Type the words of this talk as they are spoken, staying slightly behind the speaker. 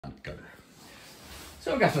Good.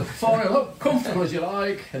 So we got to 4-0 up, comfortable as you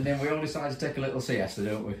like, and then we all decide to take a little siesta,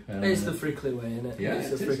 don't we? It's the Frickley way, isn't it? Yeah, it's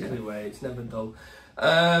the Frickley way. It's never dull.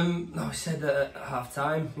 No, I said at half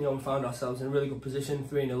time, you know, we found ourselves in a really good position,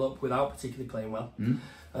 3-0 up without particularly playing well.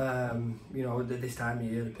 You know, at this time of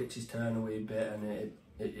year, the pitches turn a wee bit, and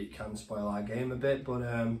it can spoil our game a bit. But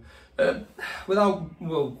without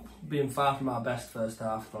being far from our best first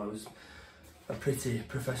half, I thought it was a pretty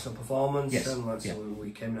professional performance. Yes. And so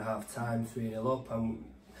we came at half time 3-0 up, and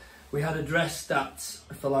we had addressed that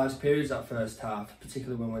for large periods that first half,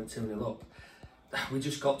 particularly when we went 2-0 up. We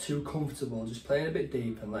just got too comfortable, just playing a bit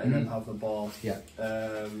deep and letting them have the ball. Yeah.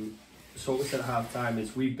 So what we said at half time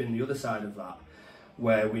is we've been the other side of that,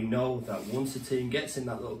 where we know that once a team gets in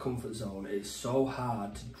that little comfort zone, it's so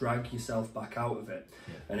hard to drag yourself back out of it.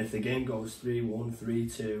 Yeah. And if the game goes 3-1,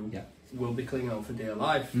 3-2, we'll be clinging on for dear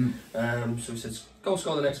life. So he says, go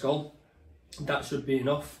score the next goal. That should be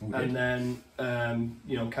enough. Okay. And then,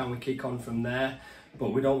 you know, can we kick on from there?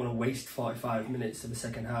 But we don't want to waste 45 minutes of the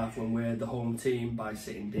second half when we're the home team by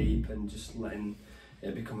sitting deep and just letting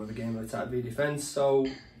it become a game of attack v defence. So,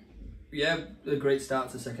 yeah, a great start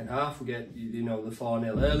to the second half. We get, you know, the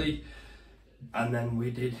 4-0 early, and then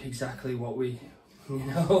we did exactly what we, you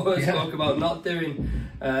know, spoke about not doing.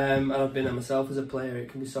 And I've been there myself as a player. It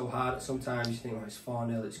can be so hard. Sometimes you think, oh, it's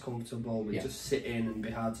 4-0, it's comfortable. We just sit in and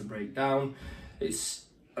be hard to break down.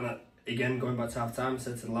 Again, going back to half time, I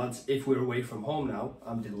said to the lads, if we're away from home now,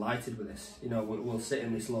 I'm delighted with this. You know, we'll sit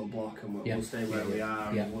in this little block and we'll stay where we are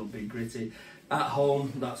and we'll be gritty. At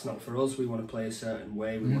home, that's not for us. We want to play a certain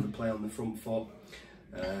way. We want to play on the front foot.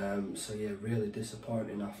 So yeah, really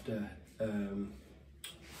disappointing after you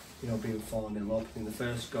know, being 4-0 up. In the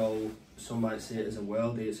first goal, some might see it as a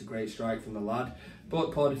worldie. It's a great strike from the lad,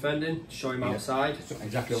 but poor defending. Show him outside.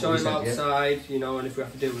 Exactly. Show him outside. You know, and if we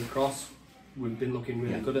have to deal with a cross, we've been looking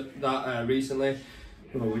really good at that recently.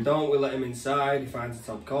 But we don't, we let him inside, he finds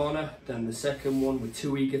the top corner. Then the second one, we're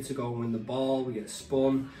too eager to go and win the ball, we get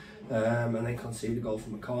spun, and then concede a goal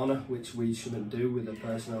from a corner, which we shouldn't do with the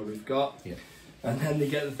personnel we've got. And then they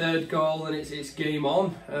get the third goal and it's game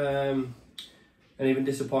on. And even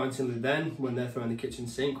disappointingly then, when they're throwing the kitchen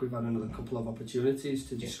sink, we've had another couple of opportunities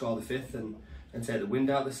to just score the fifth and take the wind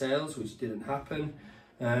out of the sails, which didn't happen.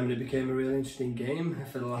 And it became a really interesting game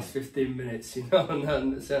for the last 15 minutes, you know,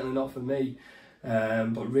 and certainly not for me.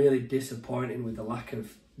 But really disappointing with the lack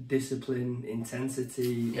of discipline,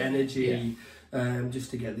 intensity, energy,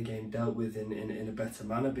 just to get the game dealt with in a better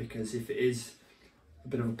manner. Because if it is a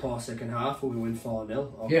bit of a poor second half and we win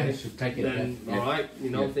 4-0, okay, should take it then alright,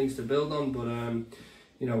 you know, things to build on. But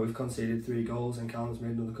you know, we've conceded 3 goals and Callum's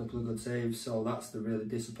made another couple of good saves, so that's the really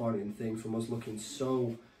disappointing thing from us looking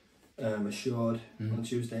so assured on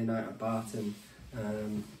Tuesday night at Barton,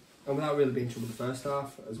 and without really being trouble the first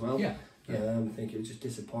half as well. I think it was just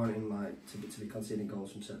disappointing, like to be conceding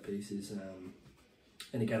goals from set pieces.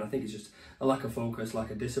 And again, I think it's just a lack of focus, lack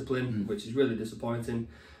of discipline, which is really disappointing.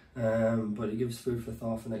 But it gives food for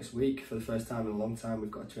thought for next week. For the first time in a long time, we've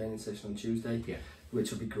got a training session on Tuesday, which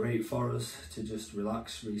will be great for us to just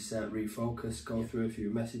relax, reset, refocus, go through a few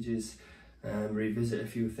messages. Revisit a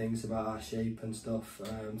few things about our shape and stuff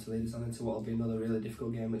to lead us on into what will be another really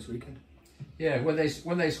difficult game next weekend. Yeah, when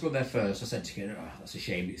they scored their first, I said to Kieran, oh, that's a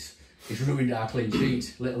shame, it's ruined our clean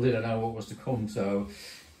sheet. Little did I know what was to come. So,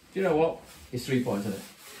 do you know what? It's 3 points, isn't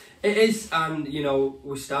it? It is, and you know,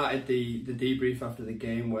 we started the debrief after the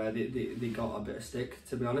game where they got a bit of stick,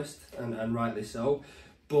 to be honest, and rightly so.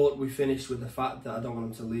 But we finished with the fact that I don't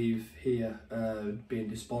want them to leave here being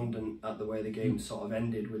despondent at the way the game sort of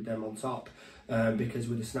ended with them on top, because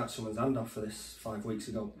we'd have snatched someone's hand off for this 5 weeks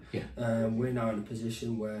ago. We're now in a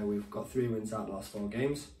position where we've got 3 wins out of the last 4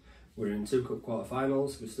 games. We're in 2 cup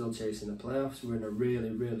quarterfinals. We're still chasing the playoffs. We're in a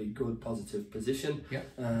really, really good, positive position.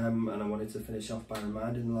 And I wanted to finish off by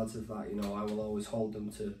reminding the lads of that. You know, I will always hold them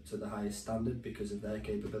to the highest standard because of their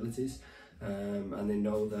capabilities, and they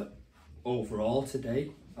know that overall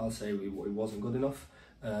today, I'll say it wasn't good enough,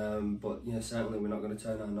 but you know, certainly we're not going to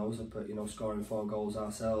turn our nose up at, you know, scoring 4 goals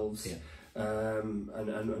ourselves, and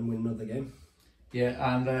win another game.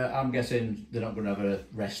 Yeah, and I'm guessing they're not going to have a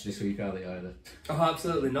rest this week, are they, either? Oh,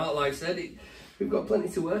 absolutely not. Like I said, we've got plenty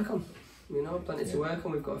to work on. You know, plenty to work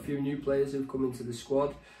on. We've got a few new players who've come into the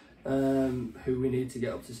squad, who we need to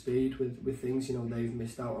get up to speed with things. You know, they've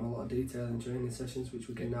missed out on a lot of detail in training sessions, which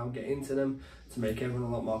we can now get into them to make everyone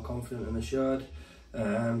a lot more confident and assured.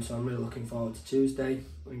 So I'm really looking forward to Tuesday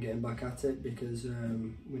and getting back at it, because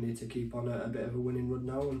we need to keep on a bit of a winning run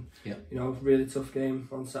now. And you know, really tough game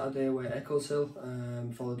on Saturday away at Eccleshill,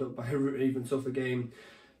 followed up by an even tougher game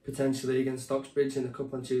potentially against Stocksbridge in the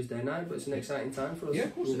cup on Tuesday night, but it's an exciting time for us. Yeah,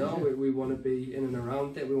 of course you it know, is, we want to be in and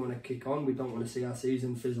around it. We want to kick on. We don't want to see our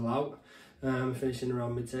season fizzle out. Finishing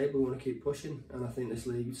around mid-table, we want to keep pushing, and I think this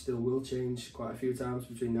league still will change quite a few times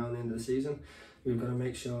between now and the end of the season. We've got to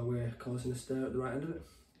make sure we're causing a stir at the right end of it.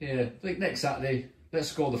 Yeah, I think next Saturday, let's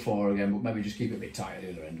score the 4 again, but maybe just keep it a bit tight at the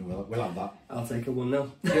other end, and we'll have that. I'll take a 1-0.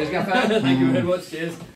 Cheers, Gaffer. Thank you very much. Cheers.